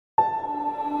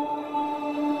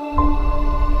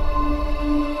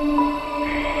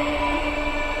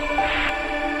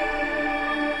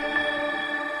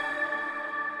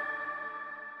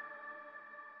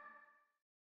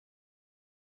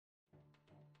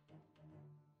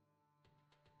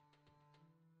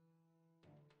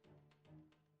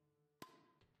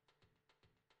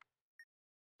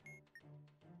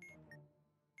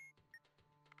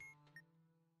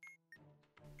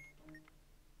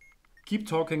Keep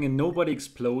Talking and Nobody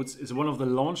Explodes is one of the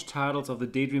launch titles of the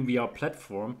Daydream VR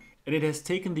platform, and it has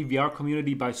taken the VR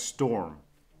community by storm.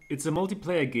 It's a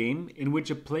multiplayer game in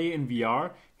which a player in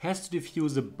VR has to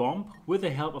defuse a bomb with the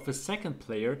help of a second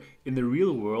player in the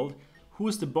real world who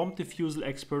is the bomb defusal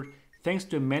expert thanks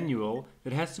to a manual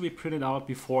that has to be printed out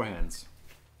beforehand.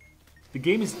 The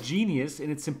game is genius in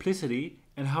its simplicity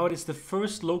and how it is the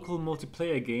first local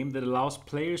multiplayer game that allows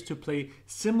players to play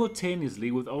simultaneously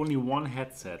with only one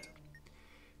headset.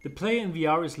 The player in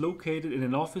VR is located in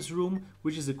an office room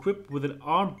which is equipped with an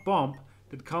armed bomb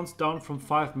that counts down from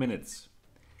 5 minutes.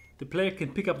 The player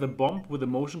can pick up the bomb with a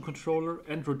motion controller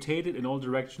and rotate it in all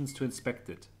directions to inspect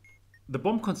it. The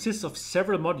bomb consists of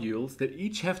several modules that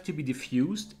each have to be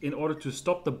defused in order to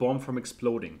stop the bomb from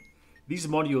exploding. These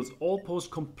modules all pose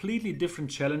completely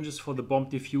different challenges for the bomb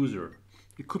diffuser.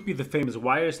 It could be the famous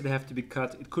wires that have to be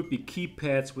cut, it could be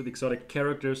keypads with exotic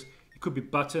characters, it could be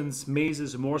buttons,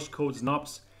 mazes, Morse codes,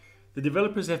 knobs. The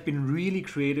developers have been really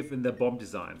creative in their bomb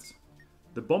designs.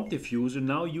 The bomb diffuser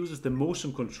now uses the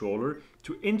motion controller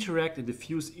to interact and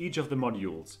defuse each of the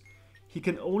modules. He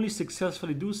can only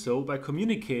successfully do so by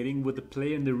communicating with the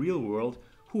player in the real world,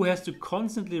 who has to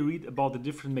constantly read about the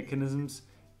different mechanisms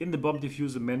in the bomb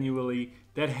diffuser manually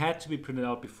that had to be printed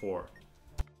out before.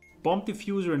 Bomb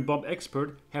diffuser and bomb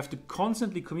expert have to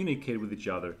constantly communicate with each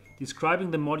other,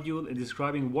 describing the module and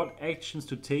describing what actions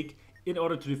to take in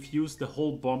order to defuse the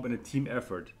whole bomb in a team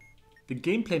effort. The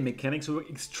gameplay mechanics work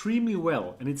extremely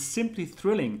well, and it's simply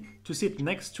thrilling to sit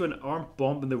next to an armed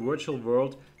bomb in the virtual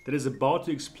world that is about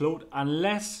to explode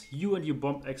unless you and your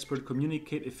bomb expert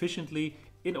communicate efficiently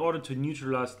in order to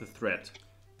neutralize the threat.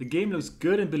 The game looks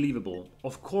good and believable.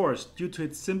 Of course, due to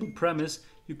its simple premise,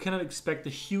 you cannot expect a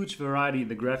huge variety in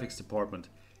the graphics department.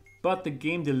 But the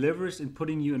game delivers in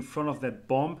putting you in front of that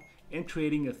bomb and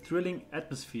creating a thrilling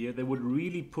atmosphere that would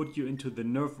really put you into the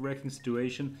nerve-wracking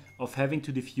situation of having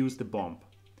to defuse the bomb.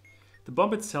 The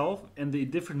bomb itself and the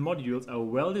different modules are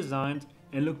well designed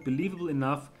and look believable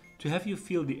enough to have you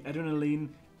feel the adrenaline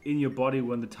in your body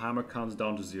when the timer counts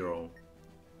down to 0.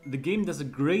 The game does a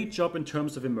great job in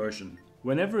terms of immersion.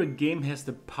 Whenever a game has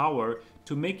the power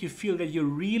to make you feel that you're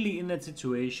really in that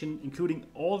situation, including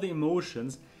all the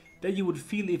emotions that you would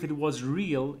feel if it was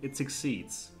real, it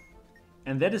succeeds.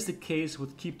 And that is the case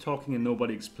with Keep Talking and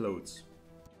Nobody Explodes.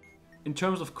 In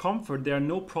terms of comfort, there are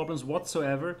no problems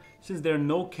whatsoever since there are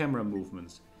no camera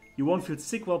movements. You won't feel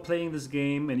sick while playing this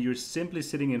game and you're simply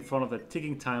sitting in front of a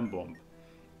ticking time bomb.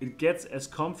 It gets as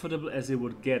comfortable as it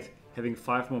would get having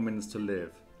 5 more minutes to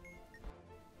live.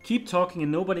 Keep Talking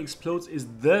and Nobody Explodes is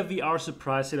the VR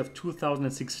surprise hit of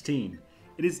 2016.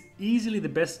 It is easily the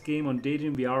best game on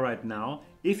Daydream VR right now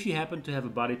if you happen to have a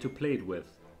buddy to play it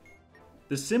with.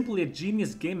 The simple yet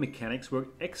genius game mechanics work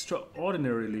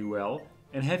extraordinarily well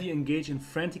and have you engage in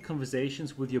frantic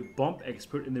conversations with your bomb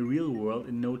expert in the real world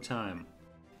in no time.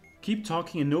 Keep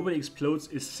Talking and Nobody Explodes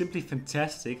is simply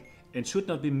fantastic and should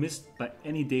not be missed by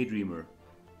any daydreamer.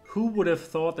 Who would have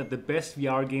thought that the best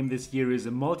VR game this year is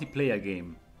a multiplayer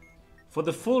game? For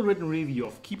the full written review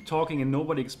of Keep Talking and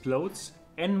Nobody Explodes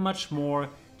and much more,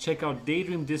 check out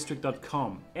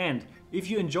daydreamdistrict.com. And if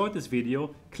you enjoyed this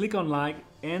video, click on like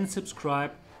and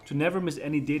subscribe to never miss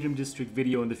any Daydream District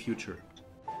video in the future.